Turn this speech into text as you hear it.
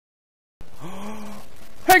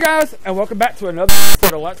Hey guys, and welcome back to another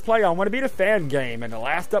episode of Let's Play. I want to be the Fangame. In the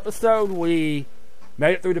last episode, we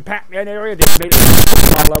made it through the Pac-Man area, then made it through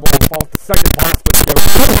the level, fought the second boss, but there were a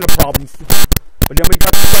couple of problems. But then we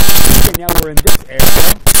got to the second, now we're in this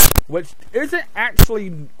area, which isn't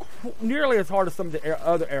actually nearly as hard as some of the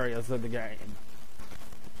other areas of the game.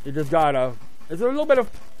 You just gotta, there's a little bit of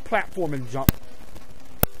platforming jump.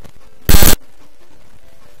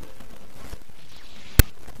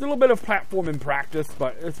 A little bit of platforming practice,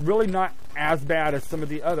 but it's really not as bad as some of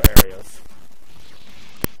the other areas.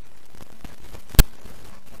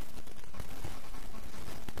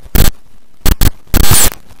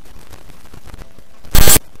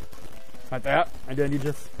 Like that, and then you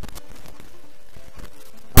just...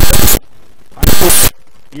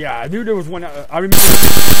 Yeah, I knew there was one... I remember...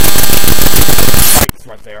 Lights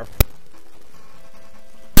right there.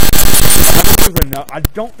 I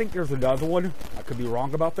don't think there's another one. I could be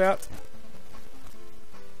wrong about that.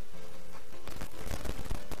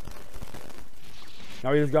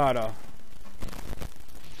 Now he's got a...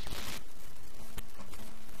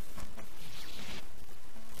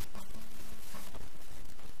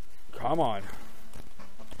 Come on.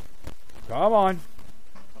 Come on.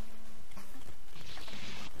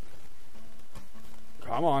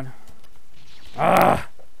 Come on. Ah!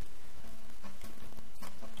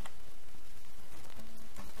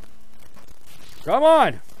 Come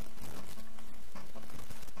on!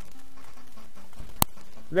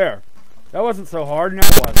 There. That wasn't so hard, now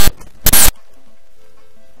it was.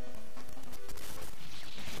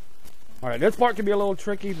 Alright, this part can be a little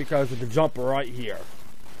tricky because of the jump right here.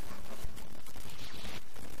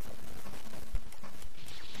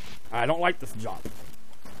 I don't like this jump.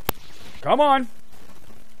 Come on!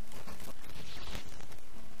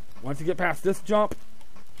 Once you get past this jump,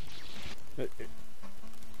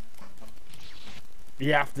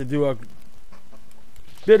 you have to do a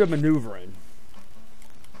bit of maneuvering.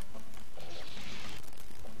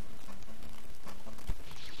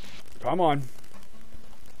 Come on.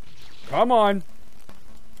 Come on.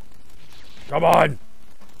 Come on.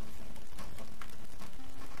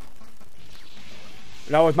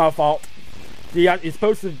 That was my fault. Yeah, you're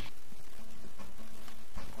supposed to...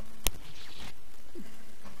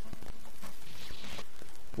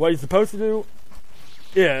 What you're supposed to do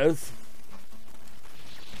is...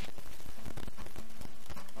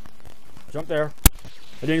 Jump there.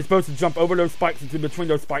 And then you're supposed to jump over those spikes, into between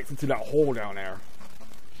those spikes, into that hole down there.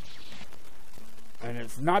 And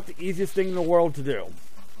it's not the easiest thing in the world to do.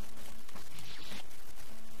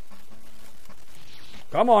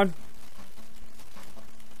 Come on.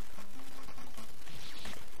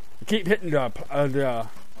 I keep hitting the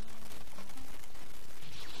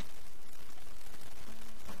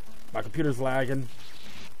my computer's lagging.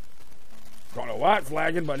 Don't know why it's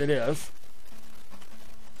lagging, but it is.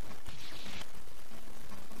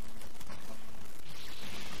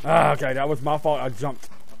 Ah, okay, that was my fault. I jumped.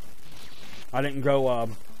 I didn't go,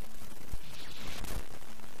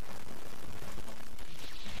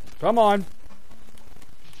 Come on.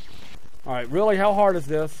 Alright, really, how hard is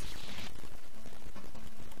this?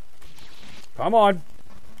 Come on.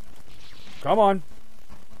 Come on.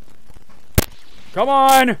 Come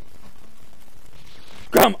on!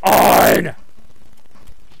 Come on!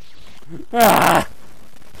 Ah!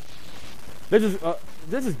 This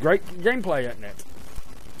is great gameplay, isn't it?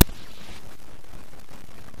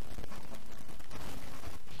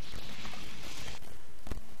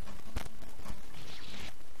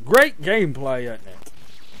 Great gameplay, isn't it?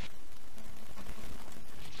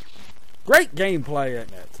 Great gameplay,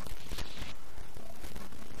 isn't it?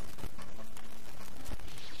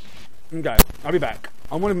 Okay, I'll be back.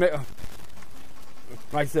 I'm gonna make,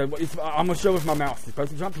 like I said, I'm gonna show with my mouse. You're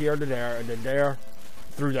supposed to jump here to there, and then there,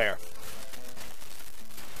 through there.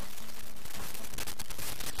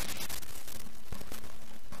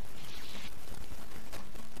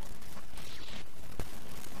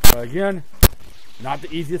 But again, not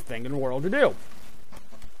the easiest thing in the world to do.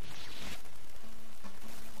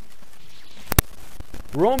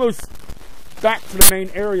 We're almost back to the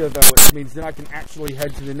main area though, which means then I can actually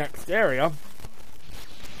head to the next area.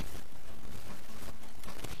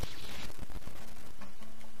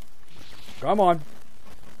 Come on.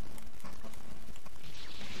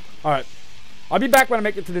 Alright. I'll be back when I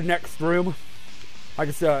make it to the next room. Like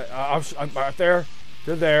I said, I'm right there,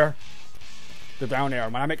 to there, to down there.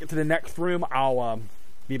 When I make it to the next room, I'll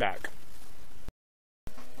be back.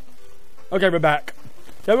 Okay, we're back.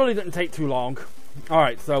 That really didn't take too long.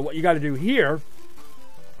 Alright, so what you gotta do here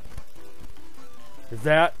is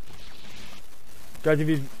that, because if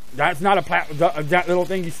you, that's not a that little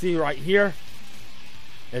thing you see right here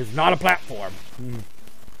is not a platform.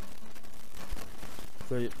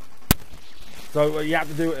 So what you have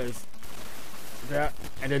to do is that,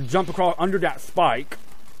 and then jump across under that spike,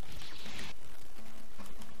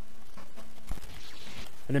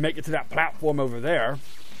 and then make it to that platform over there.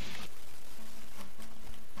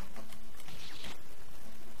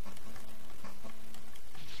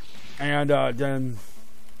 And then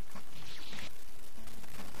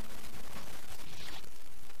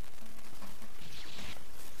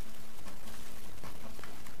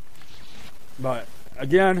but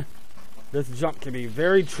again, this jump can be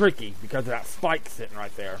very tricky because of that spike sitting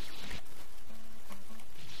right there.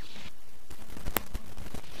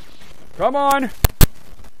 Come on!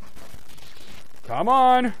 Come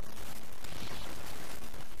on!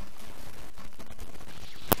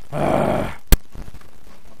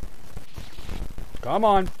 Come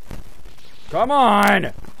on! Come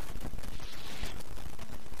on!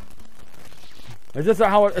 Is this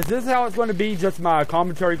how it's going to be? Just my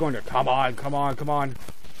commentary going to come on, come on, come on.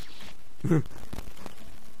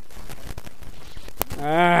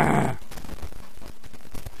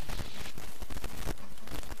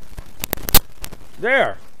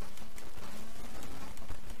 There.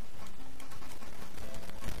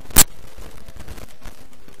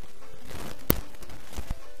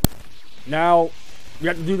 Now, you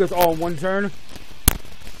have to do this all in one turn.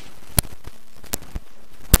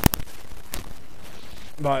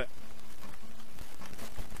 But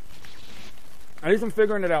at least I'm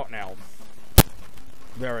figuring it out now.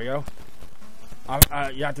 There we go.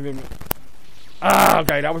 You have to be...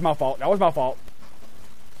 okay, that was my fault. That was my fault.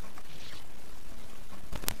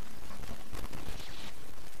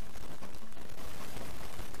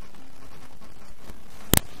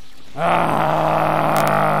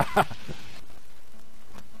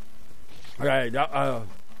 Okay, I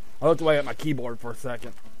looked away at my keyboard for a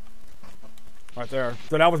second. Right there.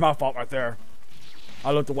 So that was my fault right there.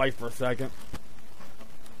 I looked away for a second.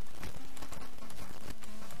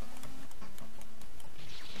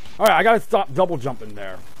 Alright, I gotta stop double jumping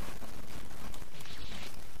there.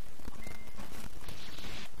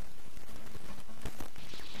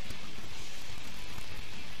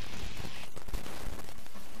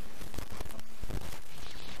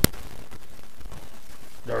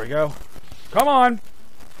 There we go. Come on!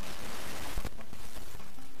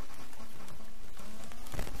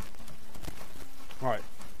 Alright.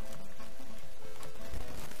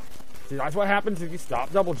 See, that's what happens if you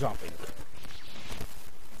stop double jumping.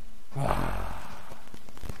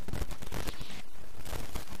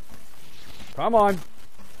 Come on.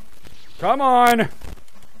 Come on!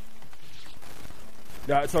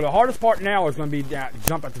 So the hardest part now is going to be that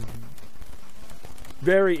jump at the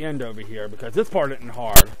very end over here, because this part isn't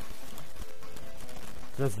hard.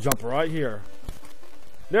 Just jump right here.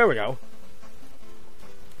 There we go.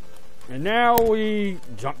 And now we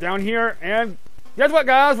jump down here, and guess what,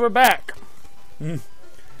 guys? We're back.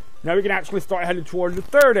 Now we can actually start heading towards the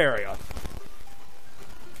third area.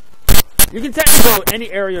 You can technically go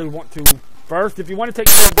any area you want to first. If you want to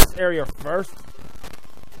take care of this area first,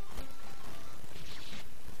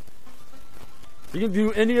 you can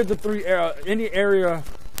do any of the three any area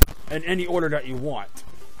in any order that you want.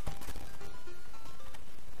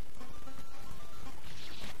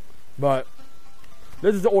 But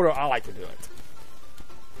this is the order I like to do it.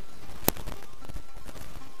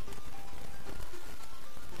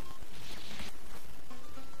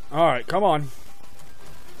 Alright, come on.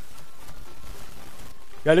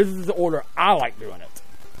 Yeah, this is the order I like doing it.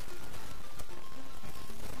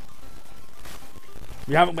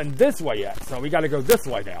 We haven't been this way yet, so we gotta go this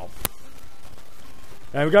way now.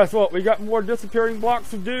 And guess what? We got more disappearing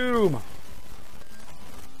blocks of doom.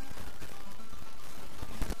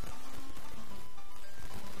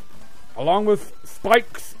 Along with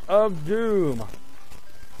spikes of doom.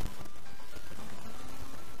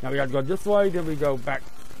 Now we gotta go this way, then we go back.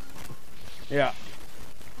 Yeah.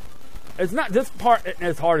 It's not, this part isn't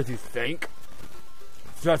as hard as you think.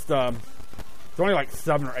 It's just, it's only like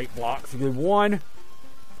 7 or 8 blocks. You do 1,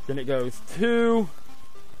 then it goes 2,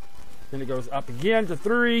 then it goes up again to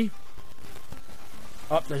 3,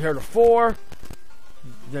 up to here to 4,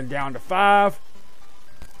 then down to 5,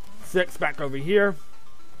 6 back over here,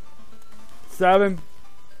 7,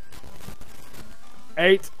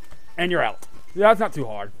 8, and you're out. Yeah, that's not too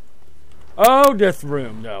hard. Oh, this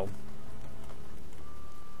room, though.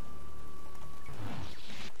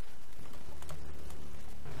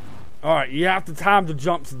 Alright, you have to time the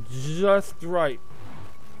jumps just right.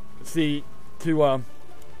 See, to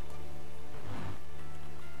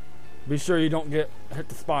be sure you don't hit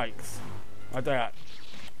the spikes. Like that.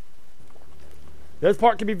 This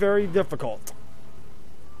part can be very difficult.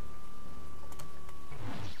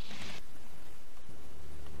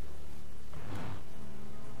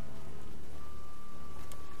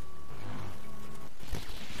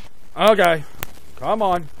 Okay. Come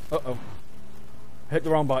on. Uh-oh. Hit the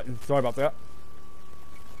wrong button. Sorry about that.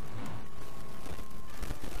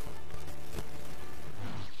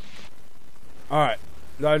 Alright.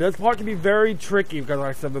 Now, this part can be very tricky because,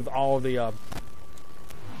 like I said, with all the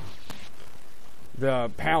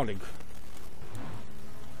pounding.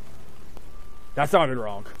 That sounded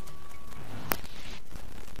wrong.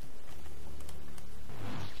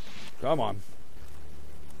 Come on.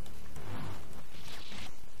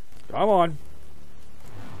 Come on.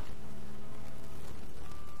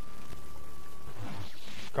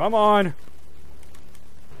 Come on.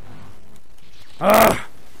 Ugh.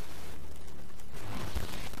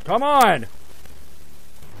 Come on.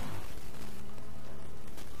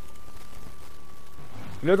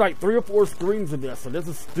 There's like 3 or 4 screens of this, so this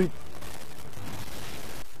is stupid.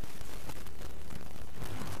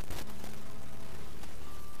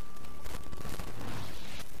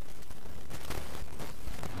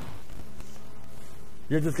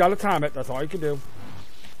 You just gotta time it, that's all you can do.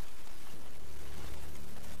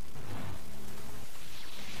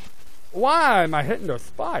 Why am I hitting those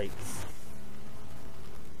spikes?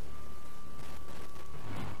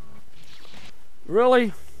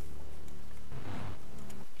 Really?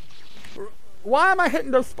 Why am I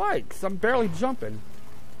hitting those spikes? I'm barely jumping.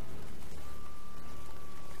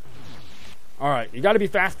 Alright, you gotta be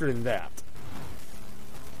faster than that.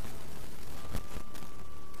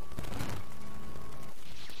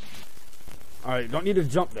 Alright, you don't need to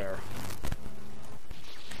jump there.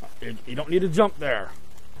 You don't need to jump there.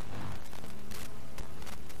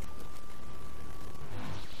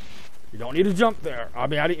 You don't need to jump there. I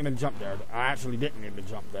mean, I didn't even jump there. I actually didn't even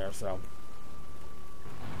jump there, so.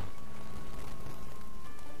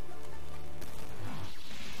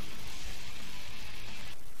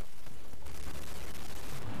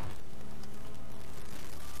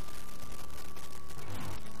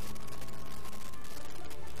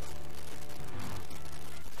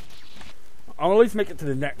 I'll at least make it to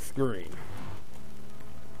the next screen.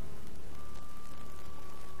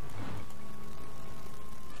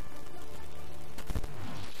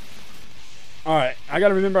 Alright, I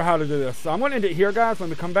gotta remember how to do this. So I'm gonna end it here, guys,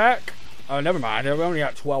 when we come back. Never mind, we only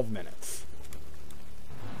got 12 minutes.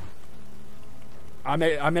 I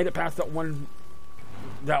made it past that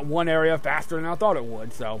one area faster than I thought it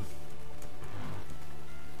would, so.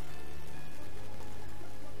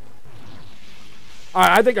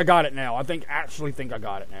 Alright, I think I got it now. Actually think I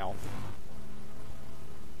got it now.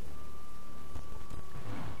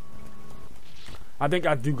 I think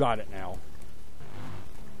I do got it now.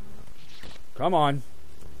 Come on.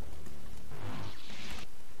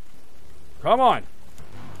 Come on.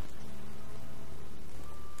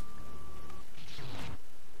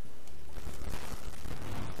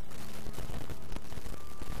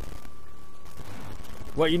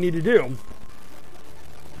 What you need to do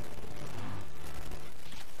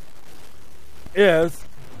is,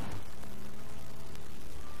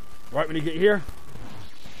 right when you get here,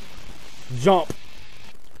 jump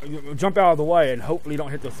out of the way and hopefully you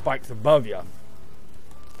don't hit the spikes above you.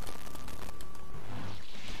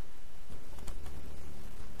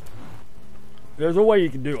 There's a way you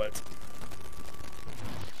can do it.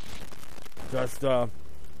 Just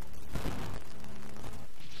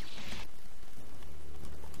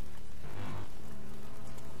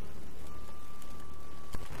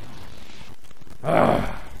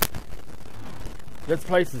this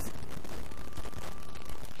place is...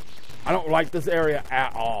 I don't like this area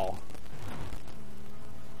at all.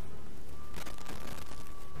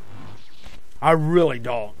 I really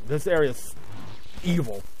don't. This area is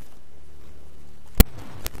evil.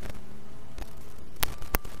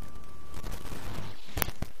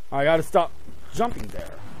 I gotta stop jumping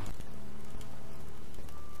there.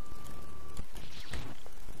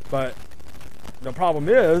 But the problem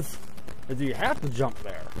is you have to jump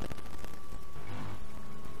there.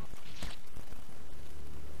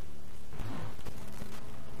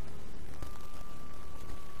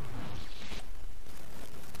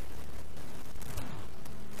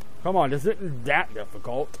 Come on, this isn't that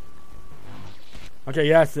difficult. Okay,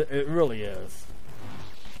 yes, it really is.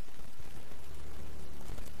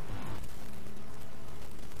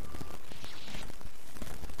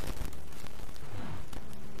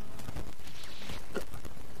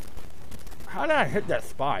 How did I hit that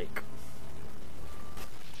spike?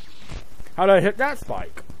 How did I hit that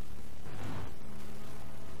spike?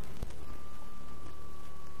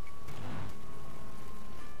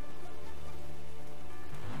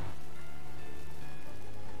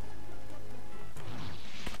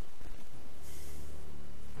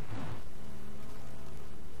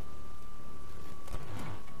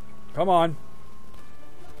 Come on.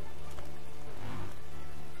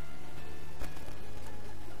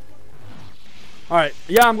 Alright,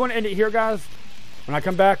 yeah, I'm going to end it here, guys. When I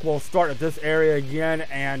come back, we'll start at this area again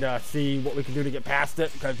and see what we can do to get past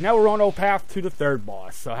it. Because now we're on our path to the third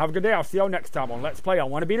boss. So have a good day. I'll see y'all next time on Let's Play. I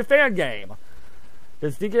Want to Be the Fan Game.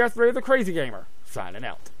 This is DKS3, the Crazy Gamer, signing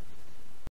out.